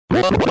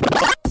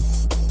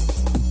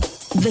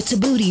The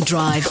Tabooty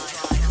Drive.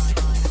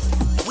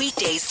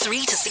 Weekdays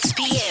 3 to 6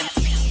 p.m.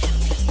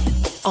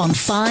 on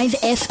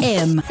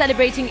 5FM.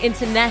 Celebrating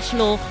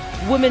International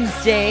Women's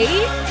Day.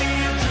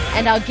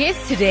 And our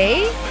guest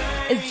today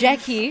is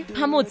Jackie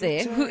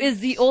Phamotse, who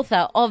is the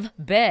author of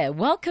Bear.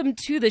 Welcome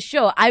to the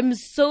show. I'm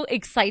so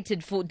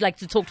excited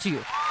to talk to you.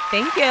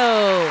 Thank you.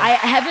 I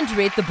haven't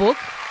read the book.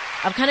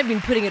 I've kind of been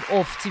putting it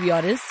off, to be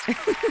honest.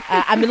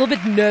 I'm a little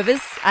bit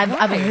nervous. I've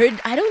heard,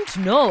 I don't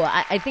know.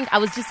 I think I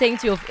was just saying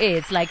to you off air,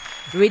 it's like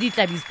Reddy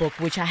Tlabi's book,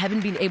 which I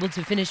haven't been able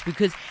to finish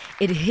because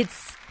it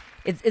hits,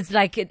 it's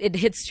like it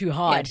hits too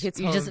hard. Yeah, it hits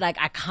You're home. just like,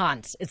 I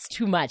can't. It's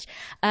too much.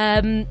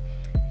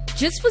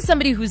 Just for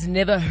somebody who's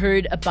never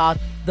heard about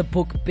the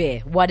book Bear,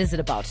 what is it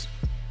about?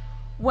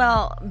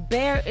 Well,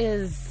 Bear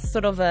is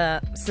sort of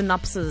a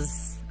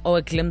synopsis or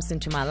a glimpse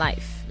into my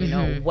life. You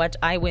know, what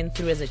I went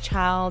through as a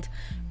child,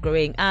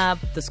 growing up,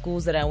 the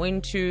schools that I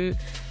went to,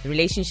 the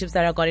relationships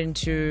that I got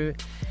into,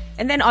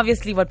 and then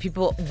obviously what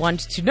people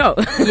want to know.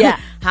 Yeah.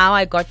 How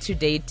I got to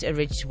date a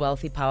rich,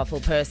 wealthy, powerful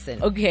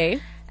person.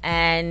 Okay.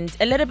 And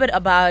a little bit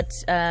about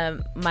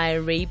my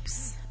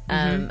rapes.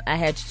 I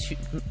had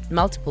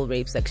multiple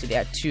rapes, actually. I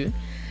had two.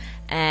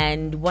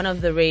 And one of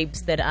the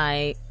rapes that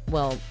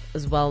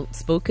is well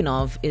spoken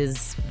of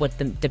is what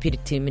the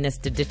deputy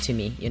minister did to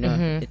me, in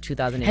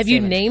 2007. Have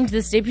you named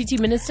this deputy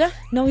minister?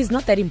 No, he's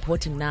not that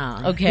important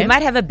now. Okay. He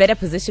might have a better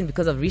position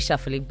because of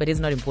reshuffling, but he's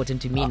not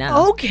important to me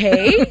now.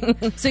 Okay.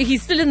 So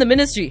he's still in the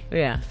ministry.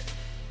 Yeah.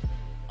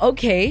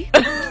 Okay.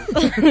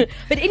 But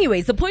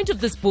anyways, the point of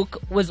this book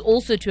was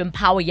also to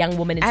empower young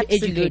women and to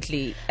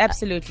educate.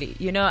 Absolutely.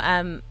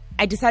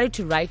 I decided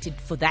to write it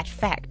for that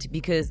fact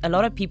because a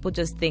lot of people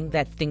just think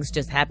that things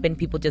just happen.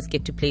 People just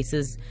get to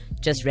places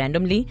just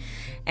randomly.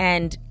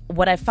 And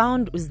what I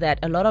found was that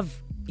a lot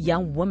of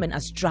young women are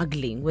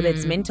struggling, whether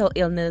it's mental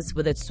illness,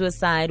 whether it's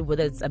suicide,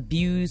 whether it's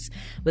abuse,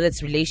 whether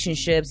it's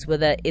relationships,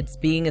 whether it's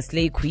being a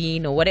slave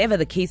queen or whatever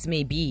the case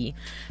may be.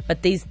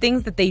 But there's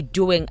things that they're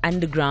doing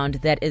underground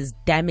that is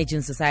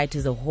damaging society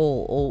as a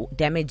whole or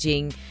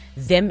damaging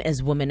them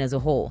as women as a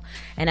whole.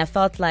 And I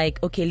felt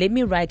like, okay, let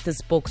me write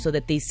this book so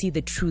that they see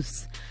the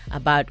truths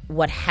about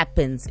what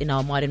happens in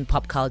our modern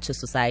pop culture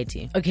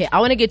society. Okay,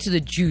 I want to get to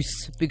the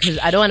juice because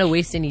I don't want to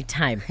waste any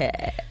time.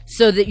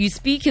 So that you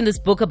speak in this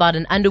book about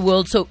an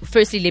underworld. So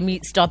firstly, let me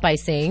start by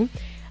saying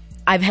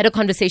I've had a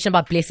conversation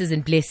about blessers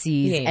and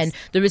blessies, Yes. and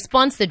the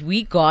response that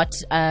we got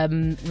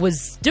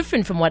was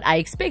different from what I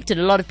expected.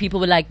 A lot of people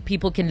were like,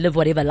 people can live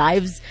whatever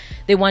lives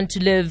they want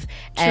to live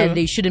and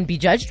they shouldn't be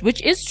judged,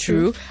 which is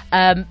true.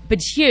 But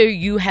here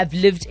you have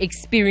lived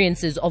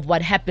experiences of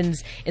what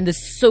happens in the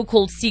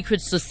so-called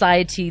secret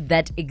society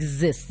that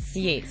exists.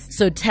 Yes.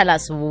 So tell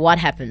us what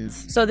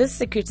happens. So this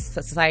secret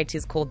society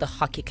is called the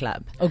Hockey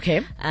Club. Okay.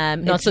 Not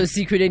it's- so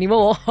secret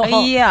anymore.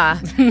 Yeah.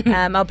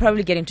 I'll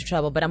probably get into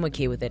trouble, but I'm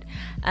okay with it.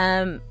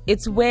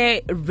 It's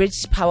where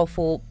rich,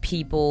 powerful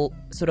people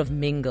sort of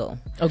mingle.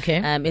 Okay.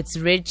 It's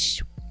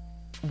rich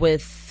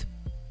with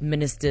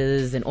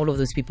ministers and all of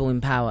those people in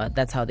power.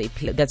 That's how they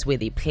play. That's where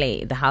they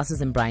play. The houses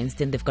in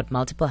Bryanston, they've got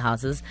multiple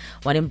houses.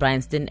 One in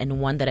Bryanston and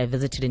one that I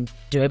visited in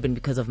Durban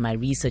because of my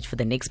research for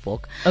the next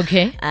book.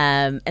 Okay.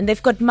 And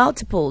they've got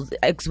multiples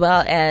as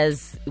well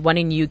as one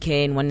in UK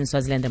and one in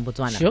Swaziland and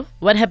Botswana. Sure.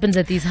 What happens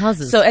at these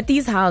houses? So at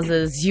these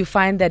houses, you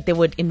find that they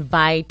would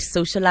invite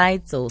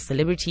socialites or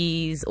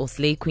celebrities or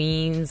slave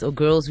queens or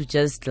girls who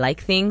just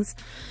like things,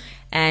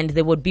 and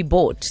they would be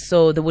bought.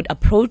 So they would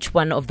approach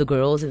one of the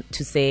girls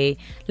to say,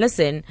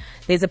 listen,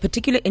 there's a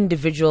particular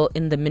individual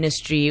in the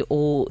ministry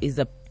or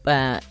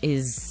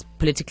is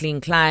politically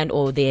inclined,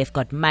 or they've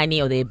got money,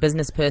 or they're a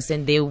business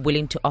person. They're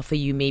willing to offer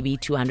you maybe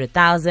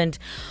 200,000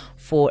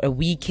 for a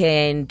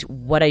weekend.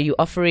 What are you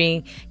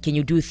offering? Can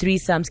you do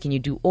threesomes? Can you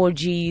do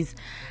orgies?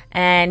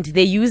 And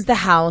they use the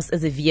house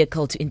as a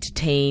vehicle to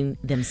entertain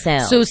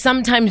themselves. So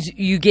sometimes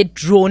you get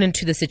drawn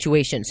into the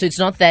situation. So it's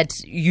not that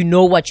you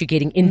know what you're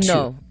getting into.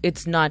 No,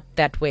 it's not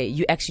that way.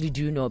 You actually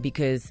do know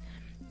because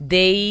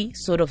they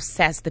sort of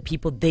sass the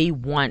people they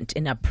want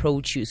and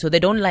approach you. So they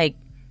don't like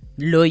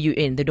lure you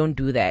in. They don't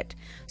do that.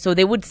 So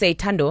they would say,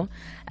 Tando,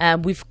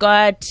 we've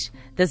got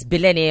this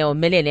billionaire or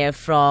millionaire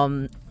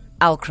from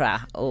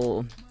Alcra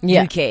or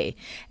UK,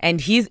 and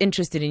he's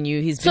interested in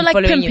you. He's been like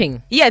following pimping.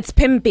 You. Yeah, it's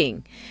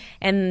pimping.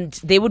 And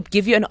they would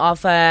give you an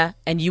offer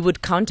and you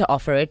would counter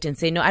offer it and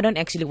say, no, I don't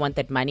actually want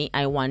that money.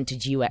 I want a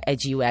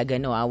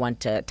G-Wagon or I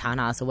want a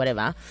townhouse or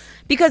whatever.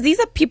 Because these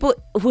are people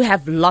who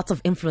have lots of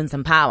influence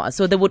and power.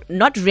 So they would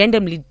not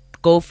randomly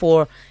go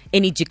for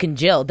any chicken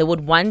jill. They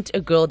would want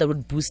a girl that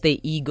would boost their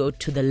ego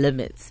to the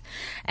limits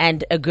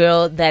and a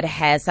girl that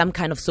has some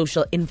kind of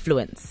social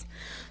influence,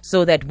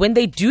 so that when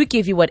they do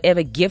give you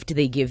whatever gift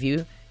they give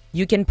you,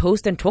 you can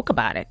post and talk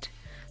about it.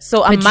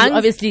 So But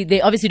amongst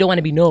they obviously don't want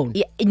to be known.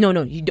 yeah,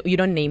 no, you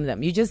don't name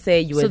them. You just say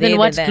you were So there. then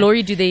what there.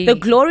 glory do they... The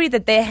glory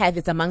that they have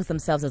is amongst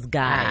themselves as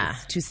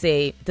guys to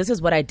say, this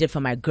is what I did for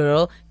my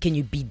girl. Can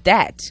you beat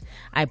that?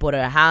 I bought her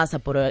a house.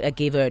 I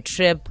gave her a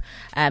trip.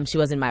 She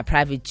was in my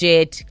private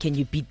jet. Can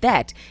you beat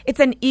that? It's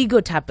an ego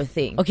type of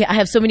thing. Okay, I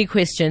have so many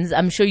questions.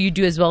 I'm sure you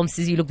do as well,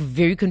 Mrs. You look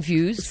very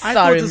confused. I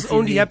Sorry, thought this Mrs.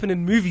 only Z. happened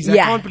in movies.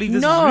 Yeah. I can't believe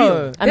this no, is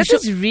real. I'm this sure-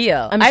 is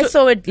real. I'm I sure-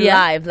 saw it yeah.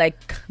 live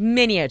like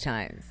many a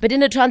times. But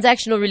in a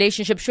transactional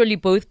relationship, surely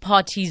both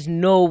parties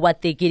know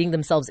what they're getting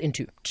themselves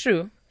into.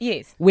 True.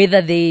 Yes.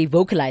 Whether they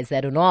vocalize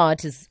that or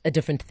not is a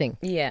different thing.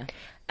 Yeah.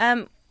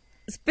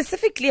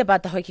 Specifically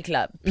about the hockey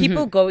club,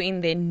 people go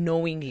in there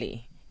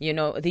knowingly. You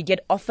know, they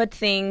get offered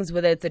things,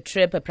 whether it's a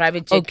trip, a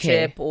private jet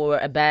trip, or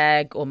a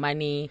bag, or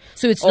money.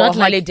 So it's or not a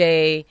like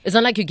holiday. It's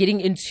not like you're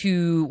getting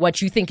into what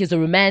you think is a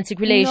romantic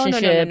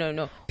relationship.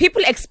 No.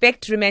 People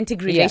expect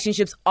romantic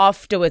relationships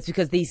afterwards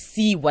because they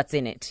see what's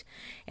in it,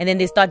 and then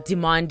they start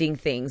demanding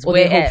things. Or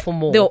they hope for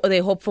more. They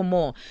hope for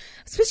more.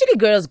 Especially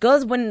girls.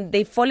 Girls, when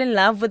they fall in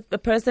love with a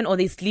person or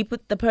they sleep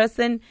with the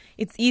person,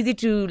 it's easy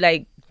to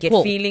like get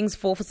Cool. feelings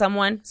for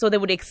someone. So they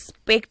would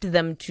expect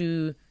them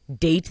to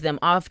date them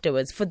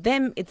afterwards. For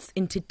them, it's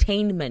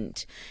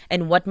entertainment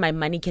and what my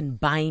money can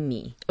buy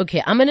me.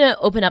 Okay, I'm going to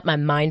open up my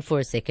mind for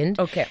a second.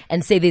 Okay.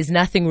 And say there's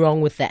nothing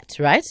wrong with that,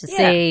 right? Yeah.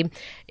 Say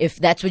if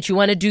that's what you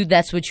want to do,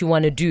 that's what you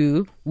want to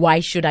do. Why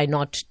should I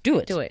not do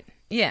it? Do it.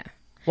 Yeah.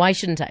 Why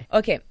shouldn't I?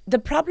 Okay, the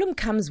problem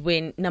comes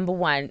when, number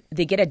one,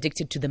 they get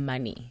addicted to the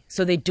money.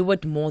 So they do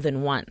it more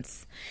than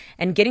once.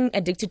 And getting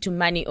addicted to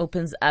money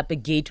opens up a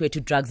gateway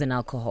to drugs and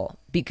alcohol.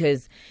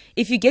 Because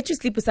if you get to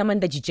sleep with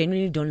someone that you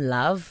genuinely don't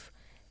love,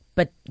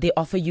 but they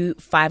offer you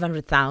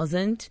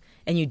 500,000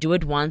 and you do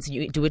it once,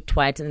 you do it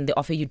twice, and they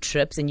offer you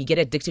trips and you get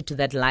addicted to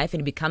that life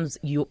and it becomes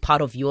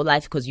part of your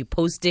life because you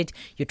post it,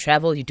 you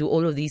travel, you do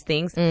all of these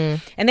things.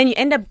 And then you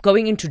end up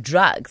going into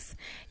drugs.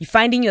 You're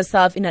finding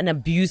yourself in an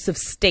abusive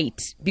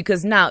state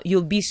because now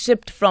you'll be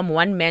shipped from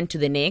one man to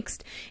the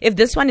next. If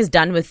this one is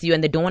done with you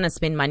and they don't want to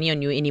spend money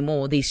on you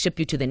anymore, they ship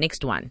you to the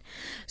next one.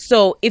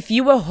 So if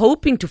you were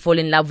hoping to fall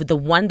in love with the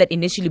one that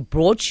initially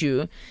brought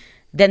you,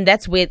 then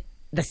that's where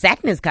the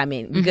sadness come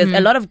in, because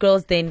a lot of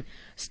girls then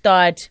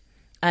start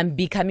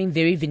becoming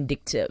very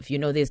vindictive. You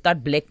know, they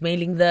start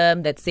blackmailing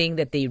them, that saying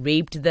that they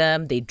raped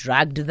them, they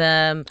drugged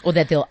them, Or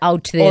that they'll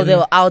out them. or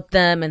they'll out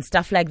them and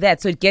stuff like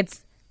that. So it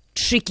gets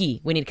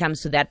tricky when it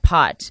comes to that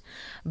part.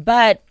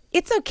 But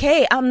it's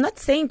okay. I'm not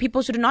saying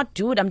people should not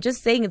do it. I'm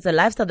just saying it's a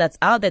lifestyle that's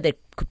out there that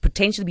could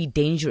potentially be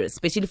dangerous,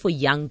 especially for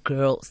young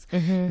girls.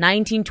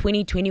 19,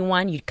 20,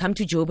 21, you come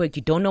to Joburg,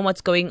 you don't know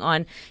what's going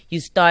on. You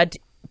start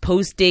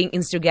posting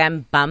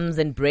Instagram bums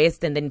and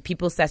breasts, and then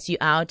people suss you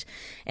out,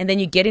 and then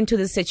you get into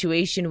this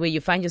situation where you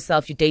find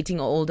yourself, you're dating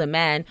an older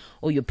man,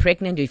 or you're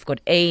pregnant, or you've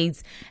got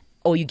AIDS,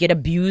 or you get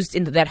abused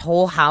in that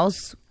whole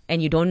house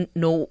and you don't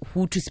know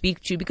who to speak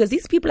to because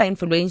these people are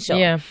influential.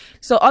 Yeah.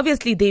 So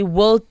obviously they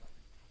will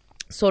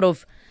sort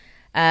of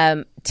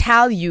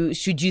tell you,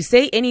 should you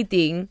say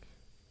anything,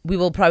 we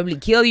will probably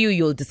kill you,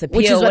 you'll disappear,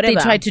 Which is what whatever.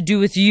 they tried to do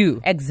with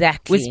you.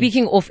 Exactly. We're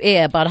speaking off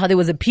air about how there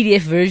was a PDF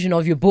version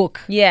of your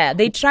book. Yeah,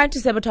 they tried to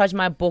sabotage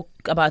my book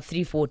about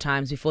 3-4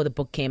 times before the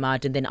book came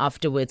out, and then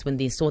afterwards, when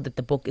they saw that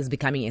the book is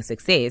becoming a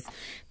success,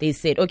 they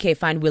said, okay,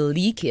 fine, we'll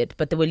leak it.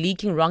 But they were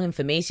leaking wrong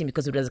information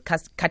because it was a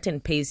cut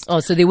and paste.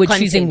 Oh, so they were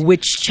content. choosing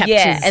which chapters.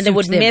 Yeah, and they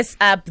would suit them. mess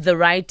up the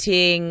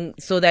writing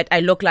so that I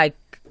look like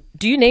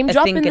Do you name a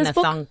drop think in and this a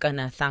book? thunk and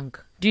a thunk.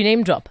 Do you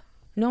name drop?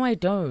 No, I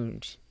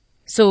don't.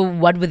 So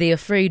what were they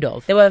afraid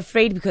of? They were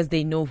afraid because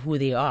they know who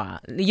they are.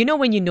 You know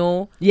when you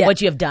know Yeah. what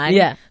you have done?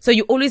 Yeah. So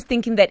you're always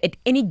thinking that at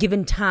any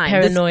given time...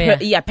 this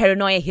Paranoia.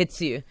 paranoia hits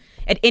you.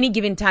 At any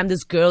given time,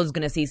 this girl is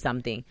going to say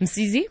something.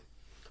 Msizi?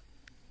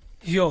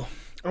 Yo,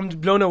 I'm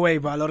blown away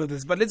by a lot of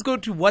this. But let's go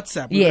to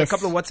WhatsApp. We've got Yes. a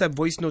couple of WhatsApp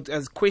voice notes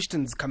as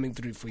questions coming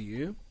through for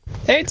you.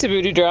 Hey, it's a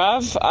Booty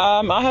Drive.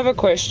 I have a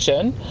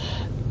question.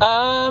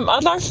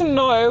 I'd like to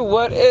know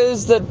what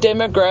is the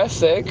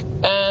demographic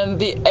and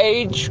the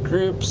age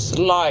groups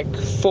like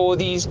for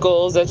these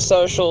girls that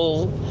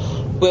social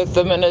with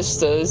the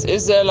ministers.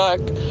 Is there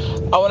like,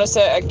 I want to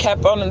say, a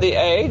cap on the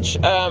age?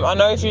 I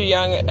know if you're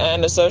young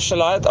and a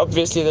socialite,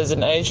 obviously there's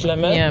an age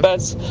limit. Yeah.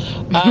 But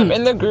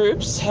in the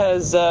groups,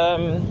 has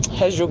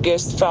your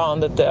guest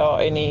found that there are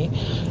any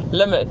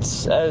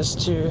limits as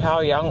to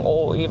how young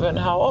or even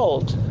how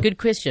old? Good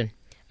question.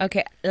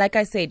 Okay, like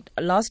I said,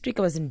 last week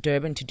I was in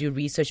Durban to do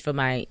research for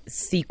my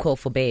sequel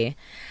for Bear.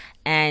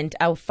 And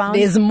I found...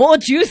 There's more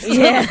juice.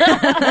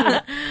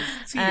 Yeah.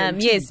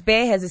 Yes,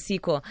 Bear has a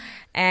sequel.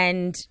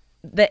 And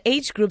the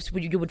age groups,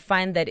 you would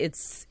find that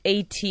it's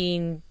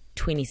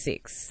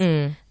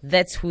 18-26.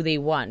 That's who they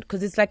want.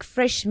 Because it's like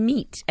fresh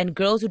meat. And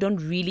girls who don't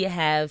really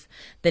have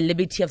the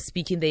liberty of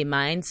speaking their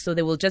minds, so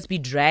they will just be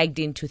dragged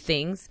into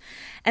things.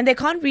 And they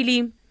can't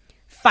really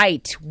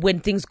fight when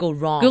things go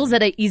wrong. Girls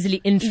that are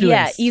easily influenced.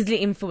 Yeah, easily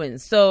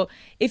influenced. So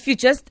if you're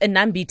just a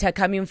Nambita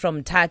coming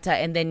from Tata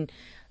and then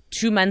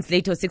 2 months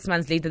later or 6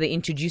 months later they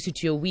introduce you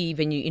to your weave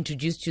and you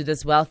introduce to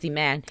this wealthy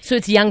man. So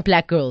it's young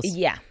black girls.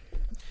 Yeah.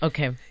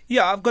 Okay.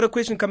 Yeah, I've got a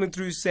question coming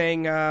through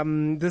saying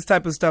this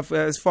type of stuff,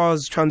 as far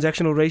as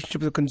transactional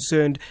relationships are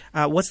concerned,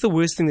 what's the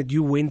worst thing that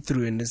you went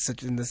through in this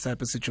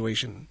type of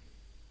situation?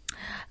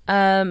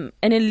 An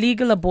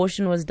illegal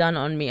abortion was done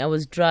on me. I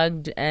was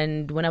drugged,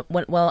 and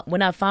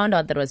when I found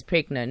out that I was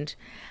pregnant,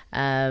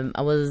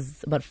 I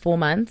was about 4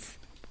 months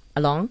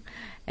along,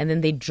 and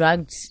then they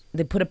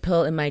put a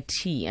pill in my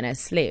tea, and I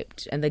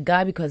slept. And the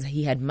guy, because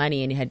he had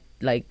money and he had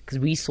like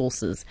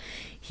resources,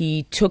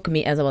 he took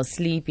me as I was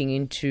sleeping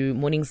into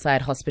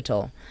Morningside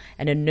Hospital,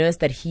 and a nurse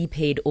that he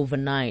paid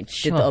overnight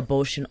did the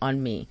abortion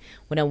on me.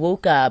 When I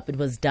woke up, it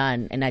was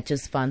done, and I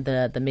just found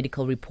the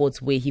medical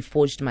reports where he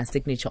forged my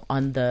signature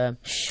on the.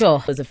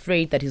 I was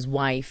afraid that his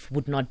wife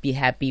would not be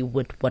happy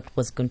with what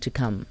was going to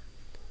come.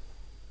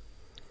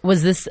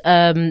 Was this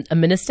a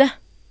minister?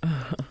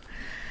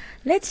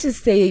 Let's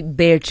just say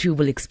Bear 2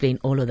 will explain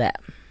all of that.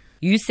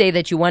 You say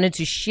that you wanted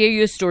to share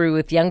your story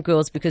with young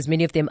girls because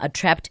many of them are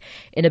trapped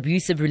in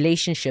abusive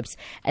relationships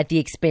at the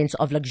expense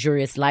of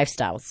luxurious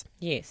lifestyles.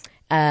 Yes.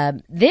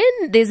 Then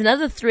there's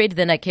another thread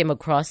that I came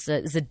across,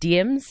 is the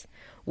DMs,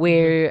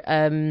 where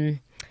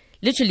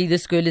literally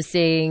this girl is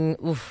saying,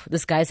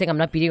 this guy is saying, I'm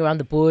not beating around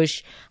the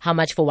bush. How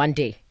much for one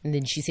day? And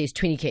then she says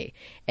 20K.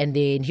 And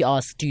then he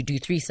asks, do you do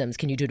threesomes?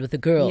 Can you do it with a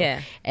girl?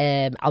 Yeah.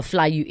 I'll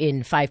fly you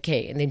in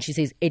 5K. And then she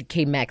says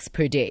 8K max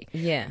per day.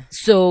 Yeah.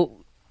 So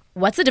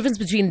what's the difference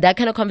between that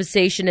kind of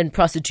conversation and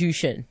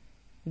prostitution?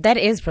 That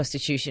is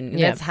prostitution.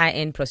 Yeah. That's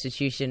high-end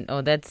prostitution,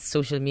 or that's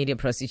social media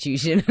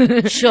prostitution.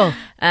 Sure.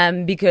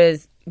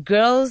 Because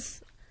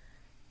girls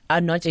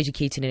are not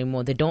educated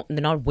anymore. They're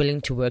not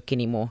willing to work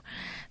anymore.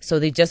 So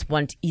they just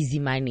want easy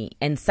money.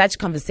 And such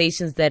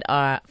conversations that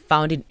are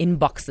found in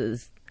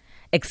inboxes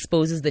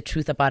exposes the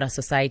truth about our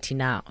society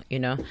now, you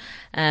know.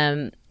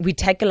 We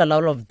tackle a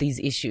lot of these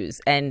issues,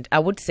 and I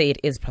would say it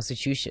is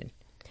prostitution.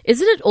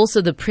 Isn't it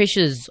also the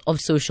pressures of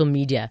social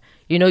media?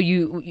 You know,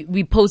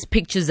 we post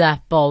pictures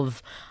up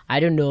of, I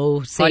don't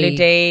know, say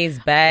holidays,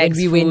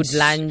 bags, food,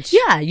 lunch.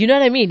 Yeah, you know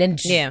what I mean? And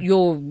Yeah.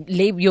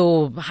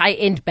 your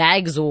high-end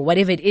bags or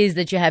whatever it is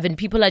that you have, and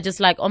people are just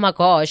like, oh my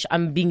gosh,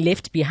 I'm being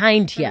left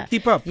behind here.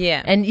 Keep up.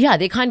 Yeah. And yeah,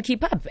 they can't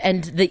keep up.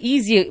 And the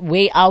easier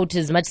way out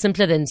is much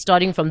simpler than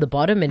starting from the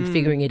bottom and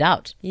figuring it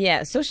out.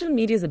 Yeah, social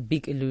media is a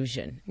big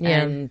illusion.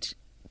 Yeah. And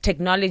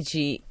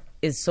technology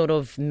is sort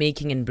of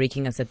making and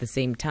breaking us at the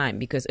same time,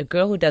 because a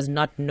girl who does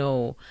not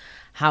know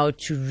how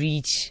to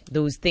reach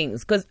those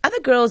things, because other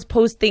girls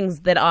post things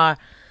that are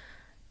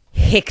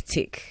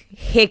hectic.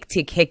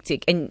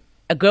 And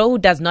a girl who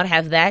does not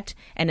have that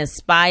and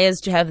aspires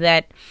to have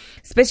that,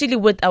 especially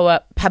with our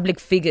public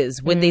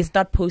figures, when they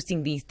start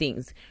posting these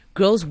things,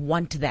 girls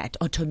want that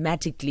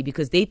automatically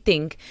because they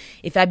think,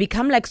 if I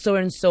become like so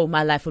and so,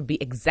 my life would be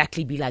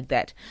like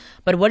that.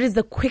 But what is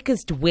the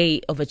quickest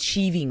way of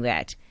achieving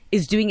that?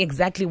 Is doing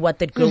exactly what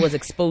that girl was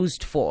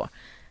exposed for.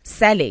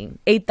 Selling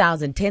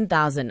 8,000,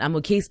 10,000. I'm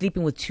okay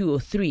sleeping with 2 or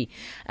 3.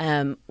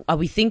 Are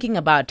we thinking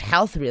about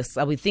health risks?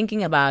 Are we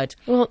thinking about...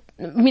 Well,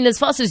 I mean, as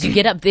fast as you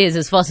get up there is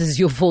as fast as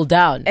you fall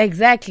down.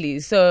 Exactly.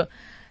 So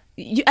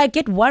I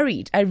get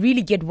worried. I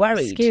really get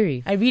worried.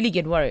 Scary. I really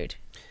get worried.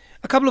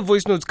 A couple of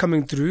voice notes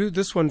coming through.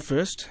 This one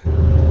first.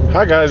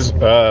 Hi guys,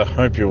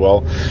 hope you're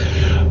well.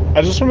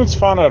 I just wanted to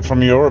find out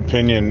from your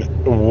opinion,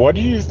 what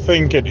do you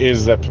think it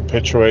is that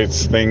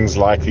perpetuates things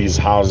like these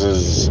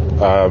houses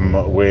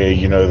where,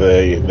 you know,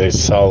 they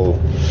sell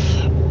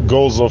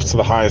girls off to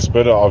the highest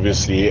bidder,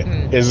 obviously.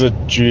 Is it,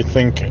 do you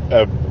think,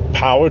 a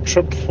power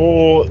trip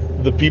for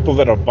the people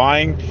that are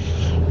buying?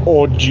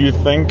 Or do you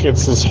think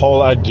it's this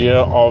whole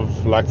idea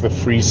of like the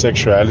free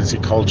sexuality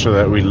culture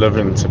that we live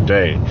in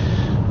today?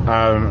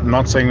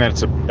 Not saying that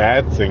it's a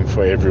bad thing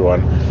for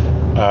everyone,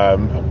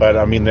 but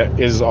I mean, there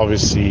is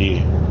obviously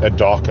a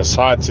darker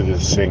side to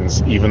these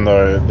things, even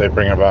though they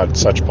bring about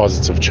such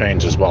positive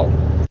change as well.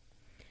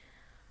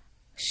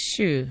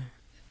 Shoo.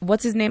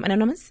 What's his name?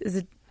 Anonymous? Is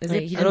it? He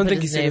I don't didn't think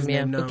put he said his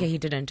name, no. Okay, he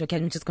didn't. Okay,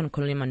 I'm just going to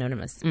call him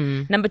Anonymous.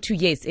 Number 2,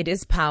 yes, it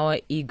is power,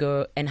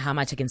 ego, and how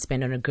much I can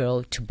spend on a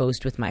girl to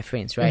boast with my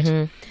friends,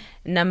 right?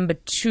 Number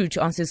 2,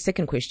 to answer the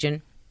second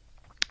question,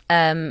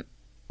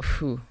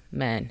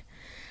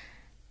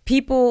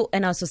 people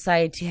in our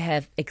society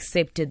have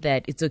accepted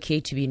that it's okay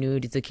to be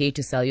nude, it's okay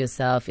to sell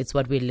yourself, it's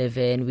what we live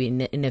in,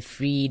 we're in a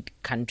free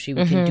country,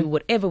 we can do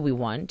whatever we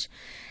want.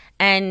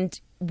 And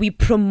we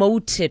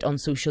promote it on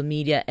social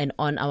media and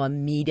on our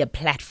media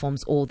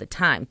platforms all the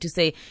time to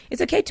say,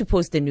 it's okay to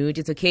post the nude,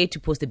 it's okay to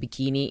post the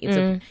bikini,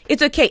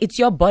 it's okay, it's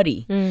your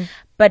body.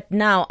 But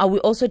now, are we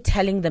also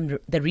telling them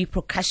the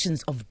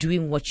repercussions of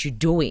doing what you're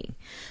doing?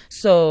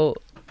 So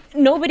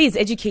nobody is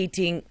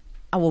educating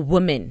our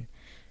women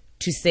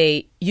to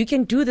say, you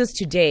can do this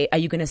today. Are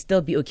you going to still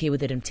be okay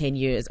with it in 10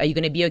 years? Are you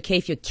going to be okay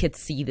if your kids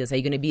see this? Are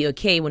you going to be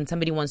okay when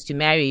somebody wants to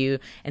marry you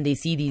and they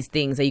see these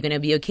things? Are you going to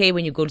be okay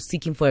when you go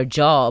seeking for a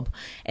job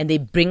and they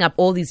bring up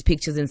all these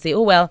pictures and say,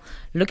 oh, well,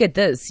 look at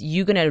this.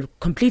 You're going to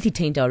completely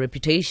taint our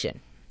reputation,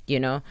 you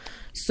know?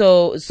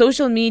 So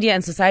social media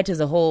and society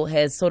as a whole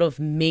has sort of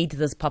made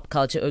this pop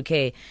culture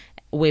okay,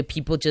 where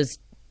people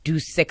just do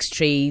sex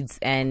trades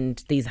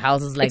and these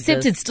houses like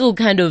Except this. it's still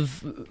kind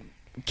of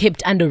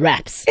kept under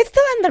wraps. It's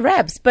still under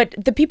wraps, but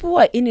the people who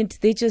are in it,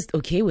 they're just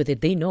okay with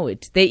it. They know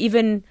it. They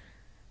even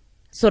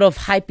sort of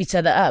hype each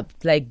other up.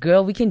 Like,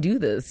 girl, we can do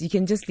this. You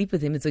can just sleep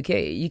with him. It's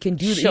okay. You can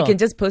do Sure. You can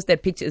just post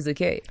that picture. It's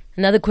okay.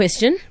 Another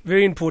question.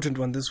 Very important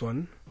one, this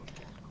one.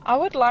 I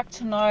would like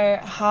to know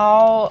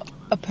how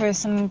a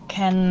person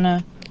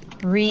can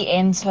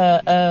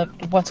re-enter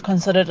what's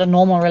considered a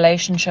normal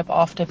relationship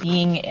after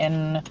being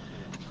in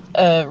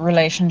a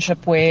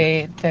relationship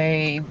where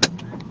they,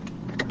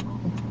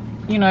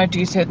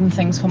 do certain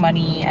things for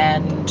money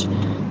and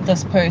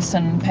this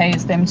person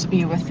pays them to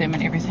be with them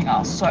and everything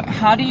else. So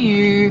how do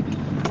you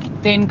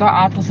then go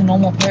out with a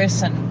normal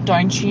person?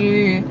 Don't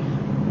you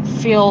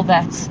feel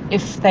that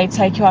if they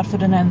take you out for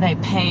dinner and they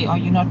pay, are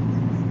you not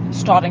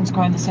starting to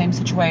go in the same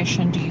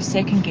situation? Do you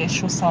second guess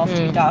yourself?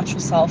 Do you doubt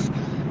yourself?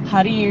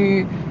 How do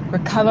you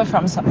recover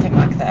from something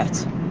like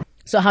that?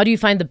 So how do you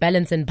find the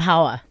balance and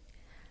power?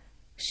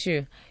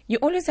 Sure. You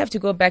always have to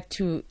go back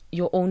to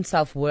your own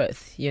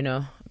self-worth,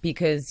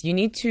 because you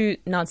need to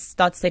now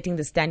start setting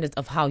the standards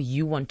of how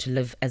you want to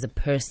live as a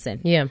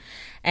person. Yeah.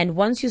 And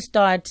once you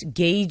start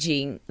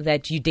gauging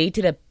that you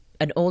dated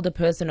an older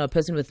person or a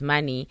person with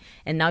money,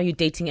 and now you're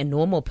dating a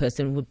normal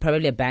person, who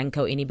probably a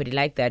banker or anybody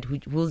like that, who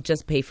will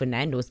just pay for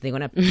Nando's. They're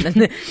not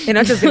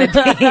just gonna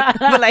pay.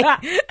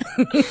 But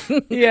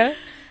Yeah.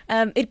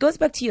 It goes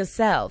back to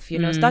yourself.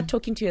 Start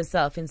talking to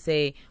yourself and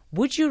say,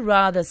 would you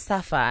rather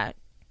suffer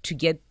to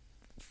get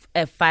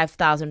a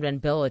 5,000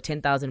 rand bill or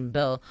 10,000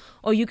 bill,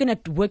 or you're going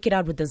to work it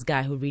out with this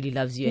guy who really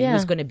loves you and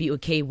who's going to be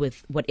okay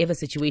with whatever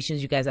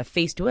situations you guys are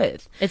faced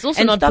with. It's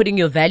also not putting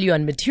your value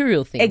on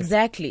material things.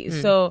 Exactly.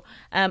 So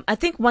I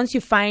think once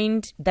you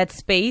find that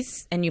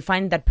space and you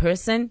find that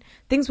person,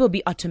 things will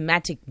be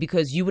automatic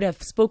because you would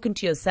have spoken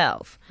to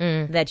yourself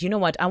that, you know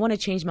what, I want to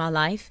change my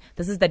life.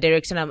 This is the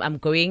direction I'm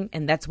going,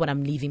 and that's what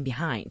I'm leaving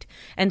behind.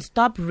 And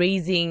stop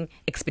raising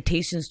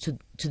expectations to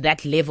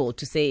that level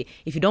to say,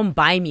 if you don't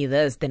buy me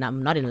this, then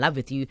I'm not in love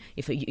with you.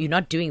 If you're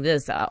not doing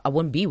this, I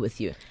won't be with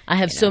you. I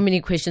have so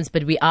many questions,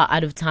 but we are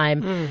out of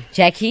time.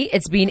 Jackie,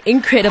 it's been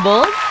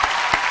incredible.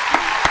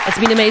 It's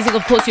been amazing.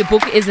 Of course, your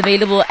book is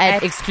available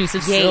at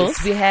exclusive stores.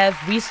 Yes, we have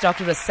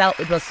restocked.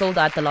 It was sold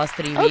out the last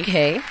 3 weeks.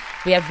 Okay.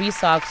 We have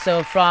restocked.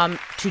 So from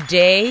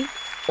today,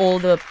 all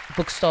the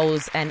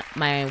bookstores and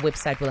my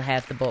website will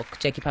have the book,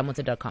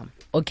 JackiePhamotse.com.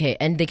 Okay,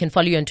 and they can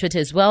follow you on Twitter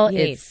as well.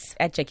 Yes, It's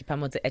at Jackie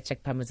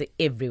Phamotse,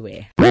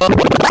 everywhere.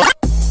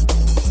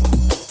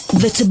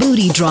 The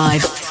Tabooty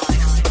Drive.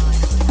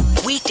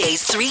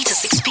 Weekdays 3 to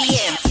 6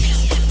 p.m.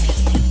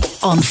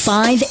 on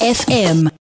 5 FM.